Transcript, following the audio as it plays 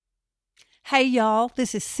Hey y'all,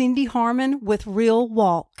 this is Cindy Harmon with Real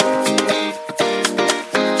Walk.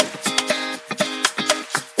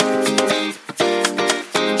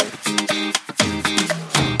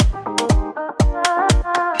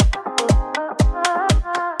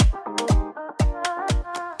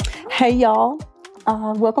 Hey y'all,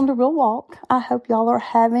 welcome to Real Walk. I hope y'all are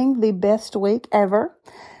having the best week ever.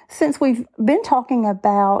 Since we've been talking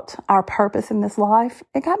about our purpose in this life,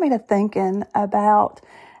 it got me to thinking about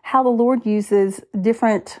how the Lord uses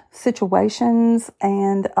different situations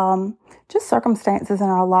and just circumstances in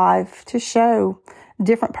our life to show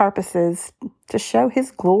different purposes, to show His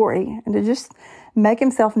glory, and to just make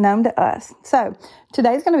Himself known to us. So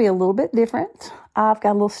today's going to be a little bit different. I've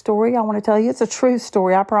got a little story I want to tell you. It's a true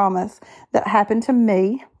story, I promise, that happened to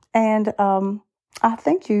me, and I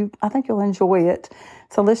think you'll enjoy it.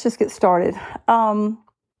 So let's just get started. A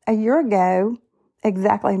year ago,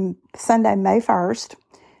 exactly Sunday, May 1st,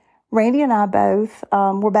 Randy and I both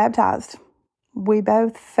were baptized. We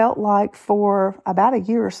both felt like for about a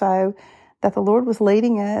year or so that the Lord was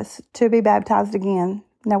leading us to be baptized again.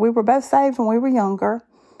 Now, we were both saved when we were younger,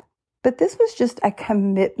 but this was just a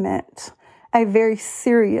commitment, a very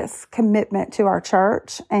serious commitment to our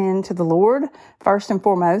church and to the Lord, first and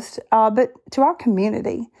foremost, but to our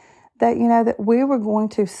community, that we were going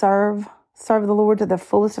to serve the Lord to the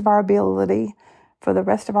fullest of our ability for the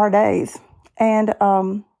rest of our days. And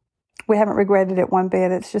we haven't regretted it one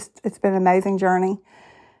bit. It's been an amazing journey.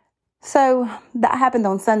 So that happened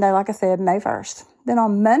on Sunday, like I said, May 1st. Then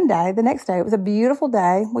on Monday, the next day, it was a beautiful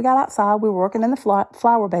day. We got outside. We were working in the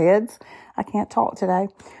flower beds. I can't talk today.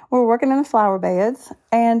 We were working in the flower beds,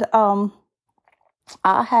 and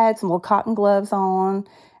I had some little cotton gloves on,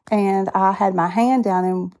 and I had my hand down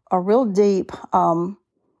in a real deep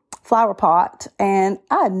flower pot, and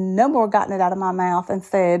I had no more gotten it out of my mouth and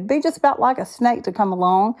said, be just about like a snake to come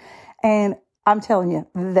along. And I'm telling you,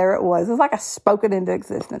 there it was. It was like I spoke it into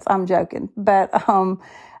existence. I'm joking. But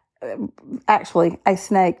actually, a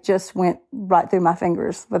snake just went right through my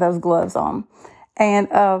fingers with those gloves on. And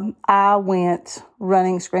I went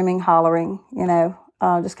running, screaming, hollering,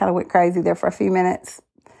 just kind of went crazy there for a few minutes.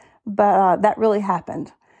 But that really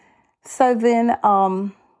happened. So then,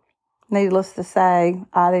 needless to say,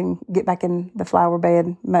 I didn't get back in the flower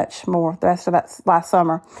bed much more the rest of that last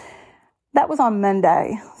summer. That was on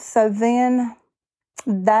Monday. So then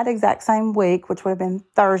that exact same week, which would have been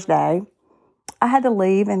Thursday, I had to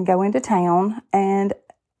leave and go into town. And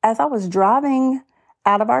as I was driving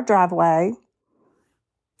out of our driveway,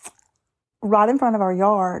 right in front of our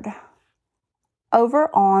yard, over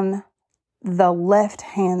on the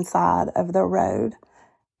left-hand side of the road,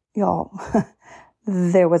 y'all,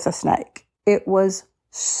 there was a snake. It was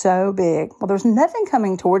so big. Well, there's nothing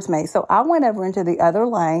coming towards me. So I went over into the other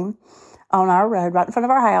lane on our road right in front of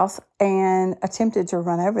our house and attempted to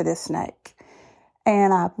run over this snake.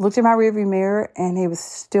 And I looked in my rearview mirror and he was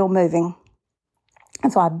still moving.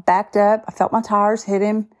 And so I backed up. I felt my tires hit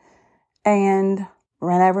him and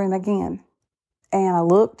ran over him again. And I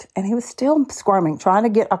looked and he was still squirming, trying to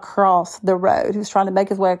get across the road. He was trying to make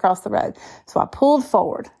his way across the road. So I pulled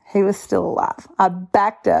forward. He was still alive. I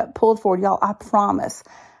backed up, pulled forward. Y'all, I promise,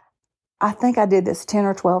 I think I did this 10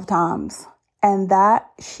 or 12 times. And that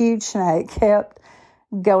huge snake kept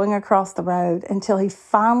going across the road until he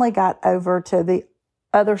finally got over to the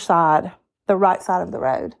other side, the right side of the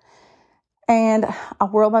road. And I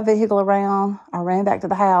whirled my vehicle around. I ran back to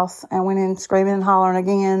the house and went in screaming and hollering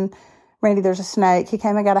again. Randy, there's a snake. He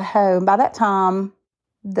came and got a hoe. By that time,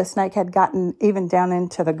 the snake had gotten even down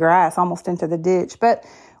into the grass, almost into the ditch. But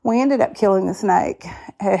we ended up killing the snake.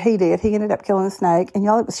 He did. He ended up killing the snake. And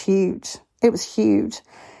y'all, it was huge. It was huge.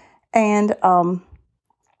 And I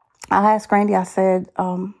asked Randy, I said,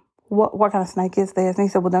 what kind of snake is this? And he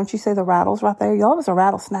said, well, don't you see the rattles right there? Y'all, it was a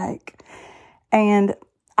rattlesnake. And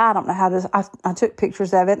I don't know how to, I took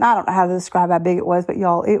pictures of it, and I don't know how to describe how big it was, but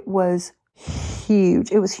y'all, it was huge.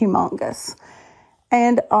 It was humongous.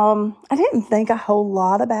 And I didn't think a whole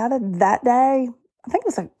lot about it that day. I think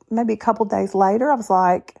it was maybe a couple days later. I was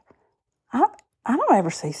like, I don't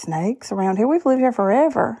ever see snakes around here. We've lived here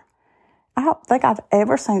forever. I don't think I've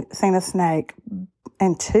ever seen a snake.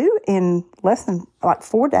 And two, in less than like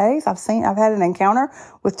 4 days, I've had an encounter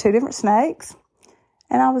with 2 different snakes.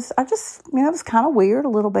 And it was kind of weird a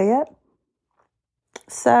little bit.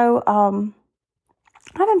 So, I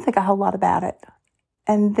didn't think a whole lot about it.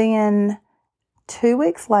 And then 2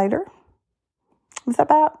 weeks later, it was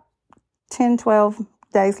about 10, 12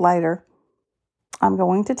 days later, I'm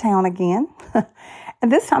going to town again.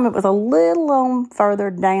 And this time it was a little further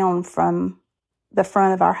down from the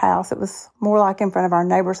front of our house. It was more like in front of our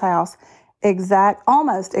neighbor's house.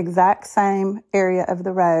 almost exact same area of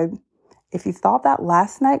the road. If you thought that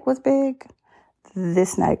last snake was big,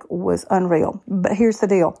 this snake was unreal. But here's the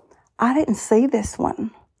deal. I didn't see this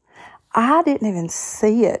one. I didn't even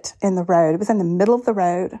see it in the road. It was in the middle of the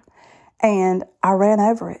road, and I ran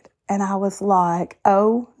over it. And I was like,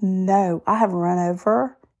 oh no, I have run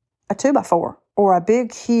over a 2x4 or a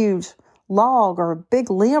big, huge log or a big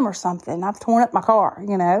limb or something. I've torn up my car,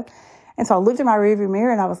 And so I looked in my rearview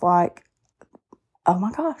mirror and I was like, oh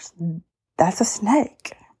my gosh, that's a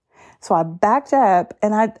snake. So I backed up,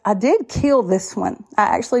 and I did kill this one. I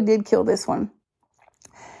actually did kill this one.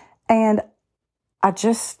 And I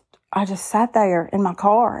just sat there in my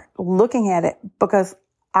car looking at it because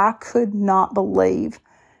I could not believe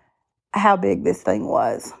how big this thing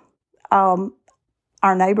was.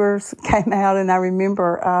 Our neighbors came out, and I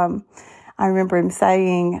remember him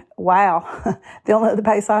saying, wow, the only other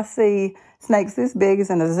place I see snakes this big is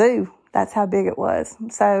in a zoo. That's how big it was.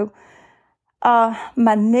 So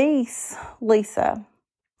my niece, Lisa,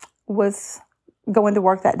 was going to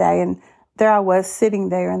work that day, and there I was sitting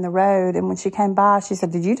there in the road. And when she came by, she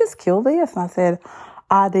said, did you just kill this? And I said,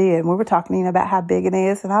 I did. And we were talking about how big it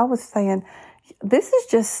is. And I was saying, this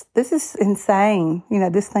is insane.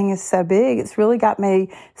 This thing is so big. It's really got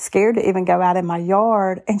me scared to even go out in my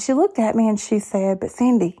yard. And she looked at me and she said, but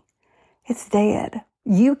Cindy, it's dead.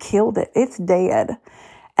 You killed it. It's dead.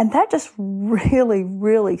 And that just really,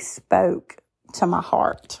 really spoke to my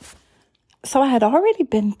heart. So I had already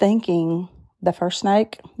been thinking the first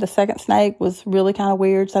snake, the second snake was really kind of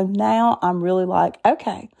weird. So now I'm really like,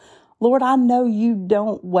 okay, Lord, I know you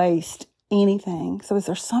don't waste anything. So is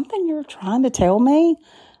there something you're trying to tell me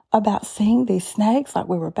about seeing these snakes? Like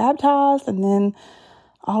we were baptized and then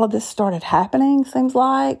all of this started happening, seems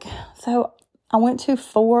like. So I went to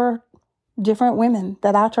 4 different women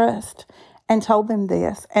that I trust and told them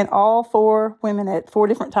this. And all 4 women at 4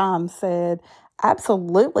 different times said,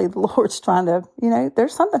 absolutely, the Lord's trying to,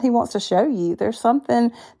 there's something he wants to show you. There's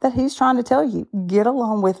something that he's trying to tell you. Get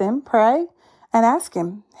along with him, pray, and ask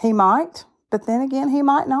him. He might, but then again, he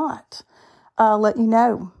might not let you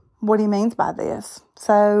know what he means by this.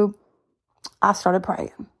 So I started praying.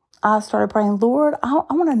 Lord, I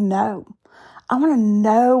want to know. I want to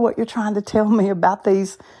know what you're trying to tell me about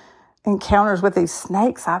these encounters with these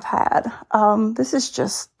snakes I've had. This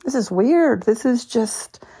is weird. This is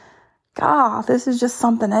just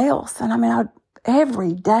something else. And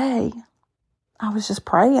every day I was just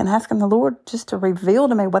praying, asking the Lord just to reveal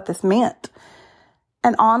to me what this meant.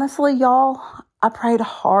 And honestly, y'all, I prayed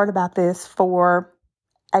hard about this for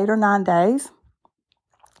 8 or 9 days.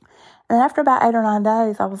 And after about 8 or 9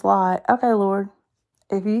 days, I was like, okay, Lord,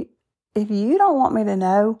 if you don't want me to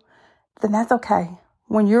know, then that's okay.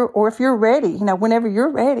 If you're ready, whenever you're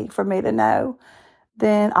ready for me to know,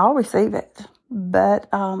 then I'll receive it. But,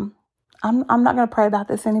 I'm not going to pray about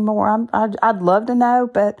this anymore. I'd love to know,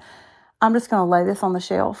 but I'm just going to lay this on the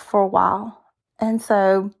shelf for a while. And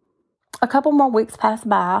so a couple more weeks passed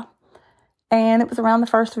by, and it was around the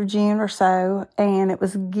 1st of June or so, and it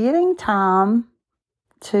was getting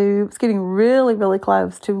really, really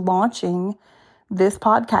close to launching this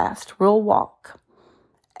podcast, Real Walk.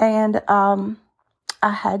 And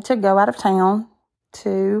I had to go out of town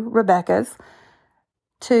to Rebecca's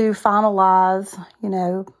to finalize,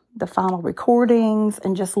 the final recordings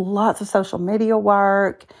and just lots of social media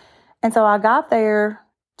work. And so I got there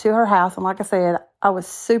to her house. And like I said, I was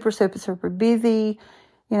super, super, super busy,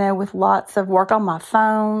 with lots of work on my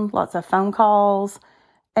phone, lots of phone calls.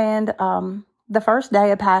 And the first day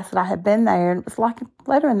had passed that I had been there, and it was like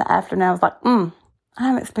later in the afternoon, I was like, I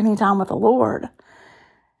haven't spent any time with the Lord.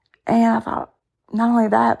 And I thought, not only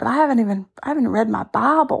that, but I haven't read my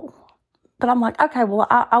Bible. But I'm like, okay, well,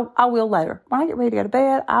 I will later. When I get ready to go to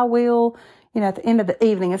bed, I will, at the end of the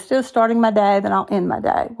evening. Instead of starting my day, then I'll end my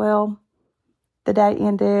day. Well, the day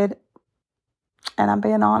ended, and I'm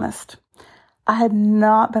being honest. I had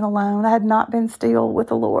not been alone. I had not been still with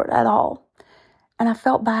the Lord at all. And I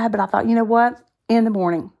felt bad, but I thought, you know what? In the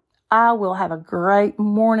morning, I will have a great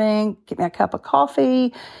morning, get me a cup of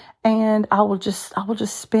coffee, and I will just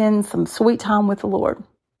spend some sweet time with the Lord.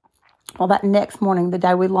 Well, that next morning, the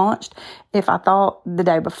day we launched, if I thought the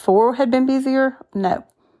day before had been busier, no.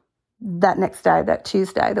 That next day, that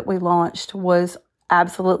Tuesday that we launched was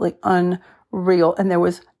absolutely unreal. And there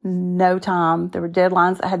was no time. There were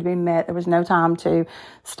deadlines that had to be met. There was no time to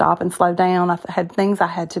stop and slow down. I had things I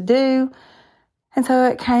had to do. And so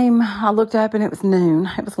it came, I looked up and it was noon.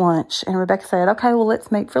 It was lunch. And Rebecca said, okay, well,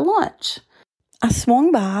 let's meet for lunch. I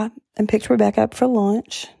swung by and picked Rebecca up for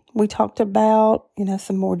lunch. We talked about,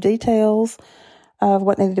 some more details of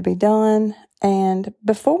what needed to be done. And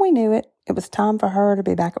before we knew it, it was time for her to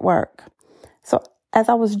be back at work. So as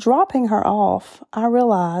I was dropping her off, I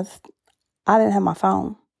realized I didn't have my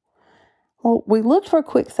phone. Well, we looked for a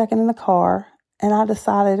quick second in the car, and I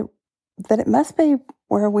decided that it must be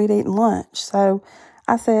where we'd eaten lunch. So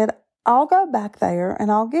I said, I'll go back there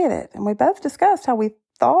and I'll get it. And we both discussed how we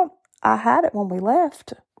thought I had it when we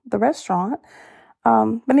left the restaurant.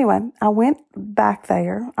 But anyway, I went back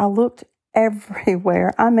there. I looked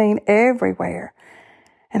everywhere. I mean, everywhere.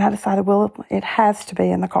 And I decided, well, it has to be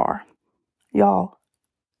in the car. Y'all,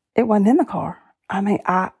 it wasn't in the car. I mean,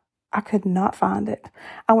 I could not find it.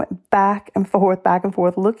 I went back and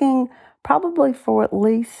forth, looking probably for at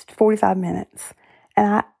least 45 minutes.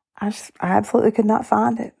 And I absolutely could not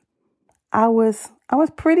find it. I was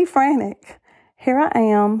pretty frantic. Here I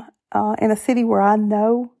am in a city where I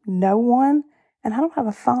know no one, and I don't have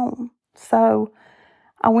a phone. So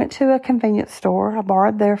I went to a convenience store. I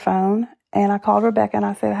borrowed their phone, and I called Rebecca, and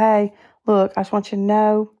I said, hey, look, I just want you to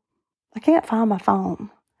know I can't find my phone.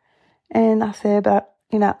 And I said, but,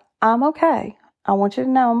 I'm okay. I want you to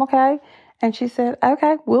know I'm okay. And she said,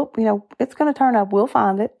 okay, well, it's going to turn up. We'll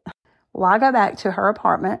find it. Well, I go back to her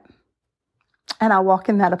apartment, and I walk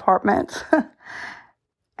in that apartment,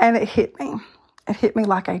 and it hit me. It hit me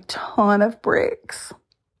like a ton of bricks.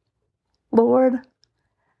 Lord,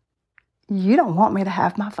 you don't want me to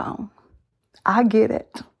have my phone. I get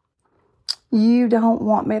it. You don't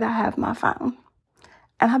want me to have my phone.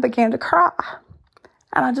 And I began to cry.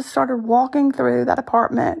 And I just started walking through that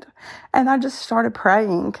apartment, and I just started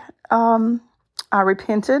praying. I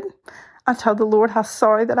repented. I told the Lord how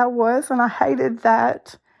sorry that I was, and I hated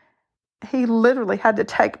that He literally had to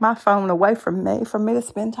take my phone away from me for me to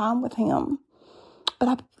spend time with Him. But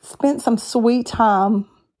I spent some sweet time,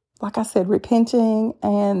 like I said, repenting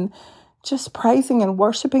and just praising and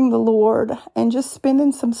worshiping the Lord and just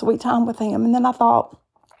spending some sweet time with Him. And then I thought,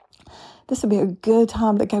 this would be a good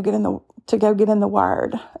time to go get in the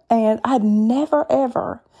Word. And I had never,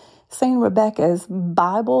 ever seen Rebecca's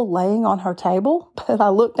Bible laying on her table, but I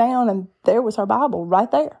looked down and there was her Bible right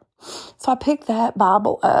there. So I picked that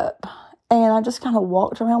Bible up and I just kind of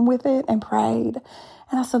walked around with it and prayed.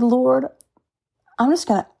 And I said, Lord, I'm just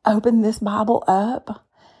going to open this Bible up,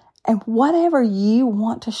 and whatever you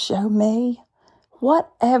want to show me,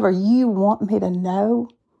 whatever you want me to know,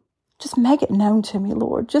 just make it known to me,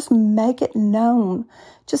 Lord. Just make it known.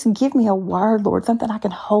 Just give me a word, Lord, something I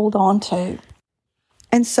can hold on to.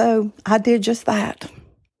 And so I did just that.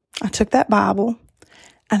 I took that Bible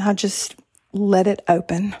and I just let it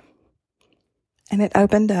open. And it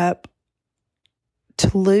opened up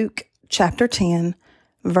to Luke chapter 10,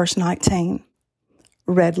 verse 19.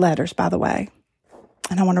 Red letters, by the way.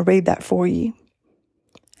 And I want to read that for you.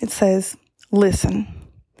 It says, listen,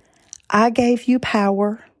 I gave you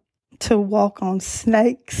power to walk on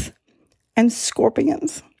snakes and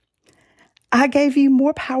scorpions. I gave you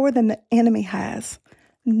more power than the enemy has.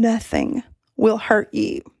 Nothing will hurt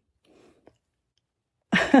you.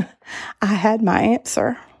 I had my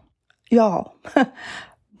answer, y'all,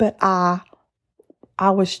 but I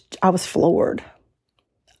was floored.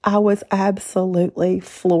 I was absolutely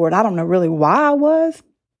floored. I don't know really why I was,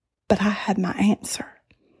 but I had my answer.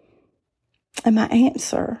 And my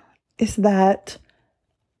answer is that,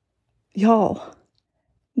 y'all,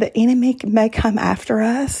 the enemy may come after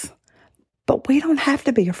us, but we don't have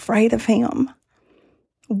to be afraid of him.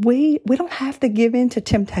 We don't have to give in to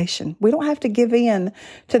temptation. We don't have to give in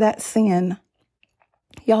to that sin.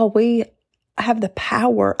 Y'all, we have the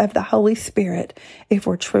power of the Holy Spirit if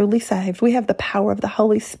we're truly saved. We have the power of the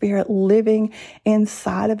Holy Spirit living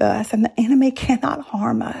inside of us, and the enemy cannot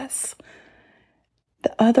harm us.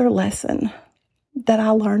 The other lesson that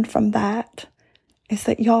I learned from that is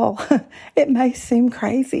that, y'all, it may seem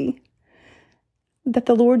crazy that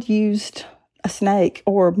the Lord used a snake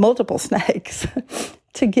or multiple snakes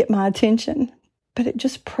to get my attention, but it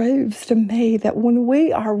just proves to me that when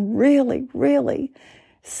we are really, really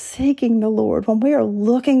seeking the Lord, when we are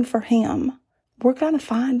looking for Him, we're going to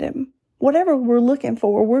find Him. Whatever we're looking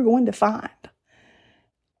for, we're going to find.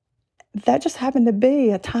 That just happened to be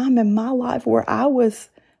a time in my life where I was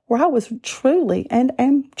truly and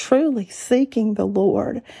am truly seeking the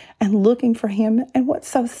Lord and looking for Him. And what's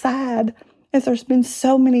so sad is there's been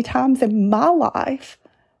so many times in my life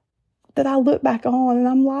that I look back on and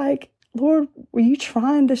I'm like, Lord, were you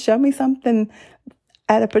trying to show me something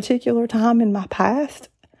at a particular time in my past?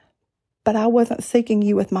 But I wasn't seeking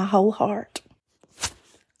you with my whole heart.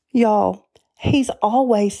 Y'all, He's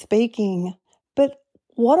always speaking, but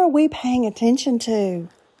what are we paying attention to?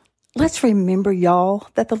 Let's remember, y'all,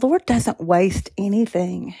 that the Lord doesn't waste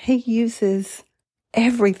anything. He uses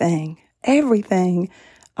everything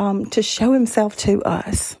to show himself to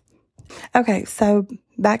us. Okay, so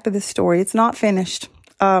back to this story. It's not finished.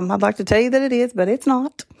 I'd like to tell you that it is, but it's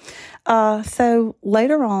not. So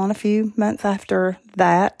later on, a few months after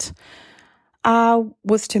that, I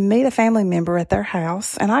was to meet a family member at their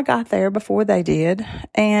house, and I got there before they did.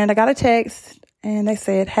 And I got a text, and they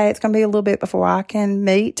said, "Hey, it's going to be a little bit before I can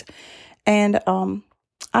meet." And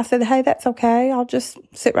I said, "Hey, that's okay. I'll just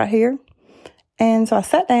sit right here." And so I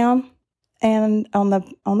sat down and on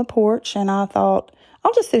the porch, and I thought,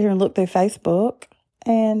 I'll just sit here and look through Facebook.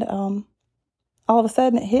 And all of a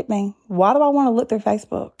sudden it hit me. Why do I want to look through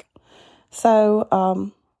Facebook? So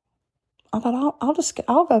I thought,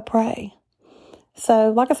 I'll go pray.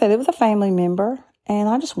 So like I said, it was a family member, and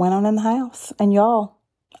I just went on in the house. And y'all,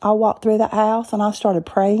 I walked through that house and I started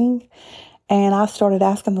praying, and I started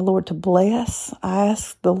asking the Lord to bless. I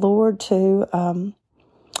asked the Lord to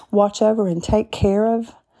watch over and take care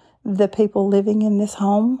of the people living in this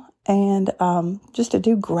home, and just to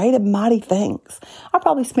do great and mighty things. I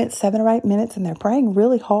probably spent 7 or 8 minutes in there praying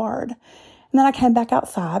really hard. And then I came back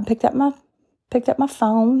outside, picked up my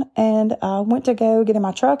phone, and went to go get in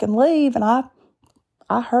my truck and leave. And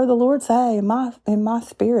I heard the Lord say in my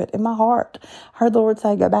spirit, in my heart, I heard the Lord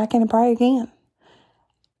say, "Go back in and pray again."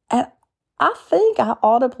 And I think I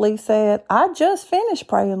audibly said, "I just finished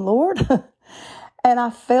praying, Lord." And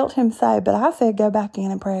I felt him say, but I said, "Go back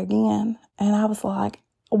in and pray again." And I was like,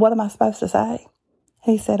 "What am I supposed to say?"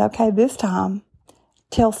 He said, "Okay, this time,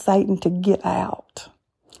 tell Satan to get out."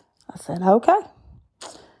 I said, "Okay."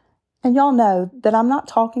 And y'all know that I'm not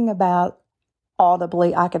talking about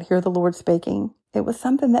audibly. I could hear the Lord speaking. It was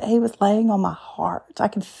something that he was laying on my heart. I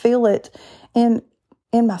could feel it in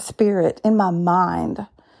my spirit, in my mind.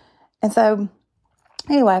 And so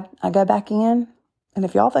anyway, I go back in. And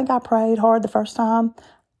if y'all think I prayed hard the first time,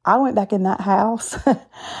 I went back in that house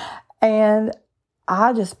and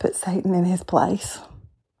I just put Satan in his place.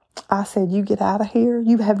 I said, "You get out of here.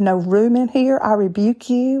 You have no room in here. I rebuke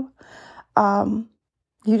you.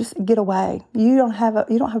 You just get away. You don't have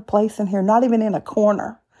a place in here, not even in a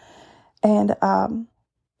corner." And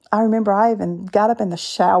I remember I even got up in the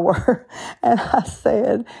shower and I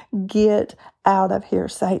said, "Get out of here,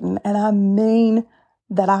 Satan." And I mean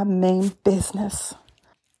business.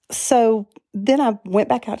 So then I went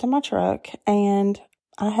back out to my truck, and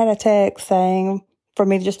I had a text saying for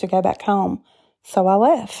me just to go back home. So I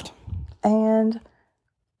left, and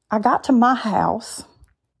I got to my house,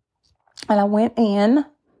 and I went into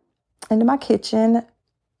my kitchen,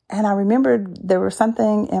 and I remembered there was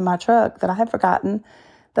something in my truck that I had forgotten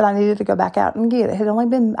that I needed to go back out and get. I had only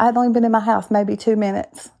been in my house maybe 2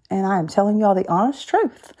 minutes, and I am telling y'all the honest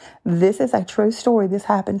truth. This is a true story. This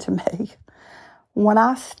happened to me. When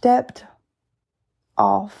I stepped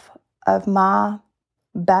off of my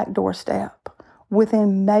back doorstep,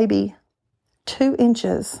 within maybe 2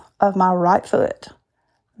 inches of my right foot,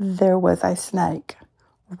 there was a snake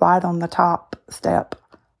right on the top step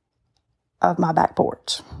of my back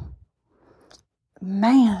porch.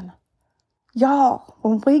 Man, y'all,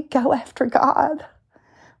 when we go after God,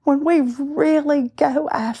 when we really go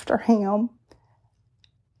after him,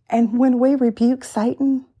 and when we rebuke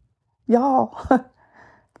Satan, y'all,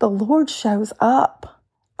 the Lord shows up.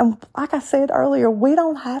 And like I said earlier, we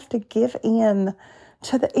don't have to give in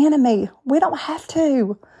to the enemy. We don't have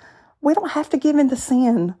to. We don't have to give in to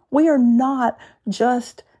sin. We are not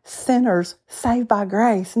just sinners saved by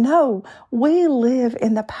grace. No, we live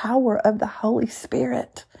in the power of the Holy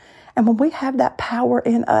Spirit. And when we have that power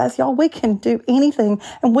in us, y'all, we can do anything,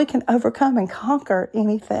 and we can overcome and conquer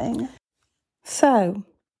anything. So,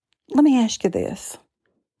 let me ask you this.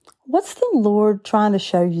 What's the Lord trying to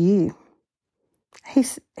show you? He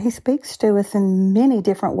speaks to us in many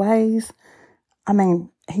different ways. I mean,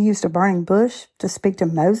 he used a burning bush to speak to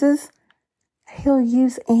Moses. He'll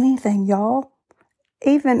use anything, y'all.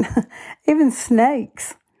 Even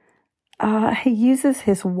snakes. He uses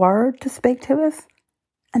his word to speak to us.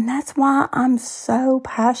 And that's why I'm so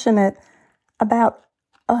passionate about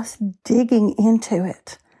us digging into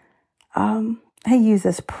it. He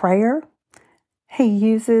uses prayer. He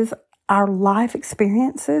uses our life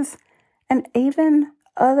experiences and even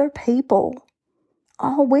other people.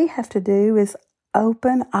 All we have to do is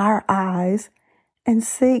open our eyes and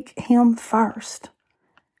seek him first.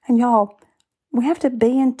 And y'all, we have to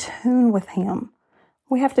be in tune with him.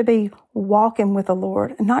 We have to be walking with the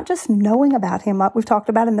Lord, and not just knowing about him like we've talked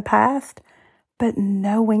about in the past, but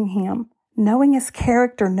knowing him, knowing his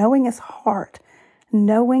character, knowing his heart,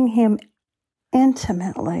 knowing him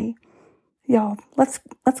intimately. Y'all, let's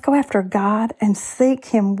go after God and seek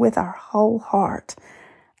him with our whole heart.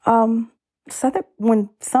 So that when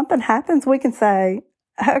something happens, we can say,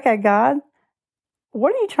 okay, God,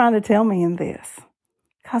 what are you trying to tell me in this?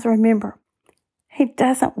 Because remember, He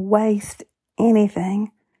doesn't waste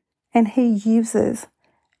anything, and He uses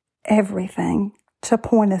everything to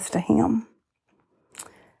point us to Him.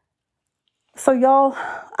 So y'all,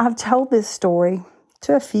 I've told this story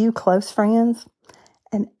to a few close friends,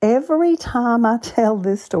 and every time I tell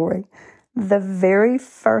this story, the very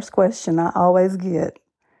first question I always get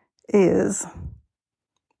is,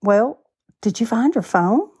 well, did you find your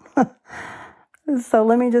phone? So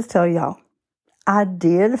let me just tell y'all, I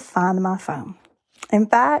did find my phone. In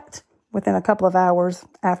fact, within a couple of hours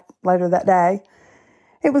later that day,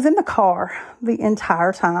 it was in the car the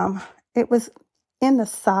entire time. It was in the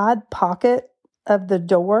side pocket of the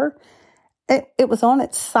door. It was on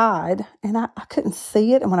its side, and I couldn't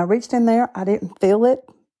see it. And when I reached in there, I didn't feel it,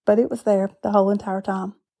 but it was there the whole entire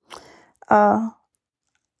time. I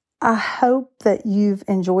hope that you've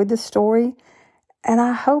enjoyed this story, and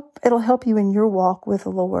I hope it'll help you in your walk with the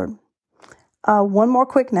Lord. One more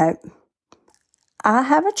quick note. I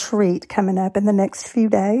have a treat coming up in the next few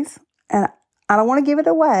days, and I don't want to give it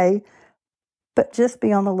away, but just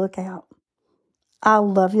be on the lookout. I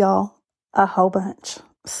love y'all a whole bunch.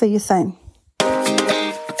 See you soon.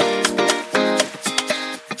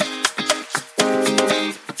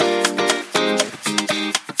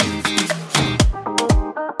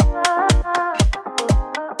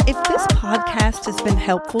 If this podcast has been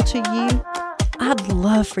helpful to you, I'd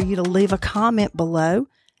love for you to leave a comment below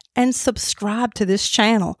and subscribe to this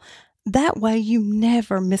channel. That way you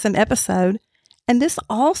never miss an episode, and this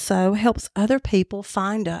also helps other people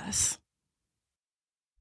find us.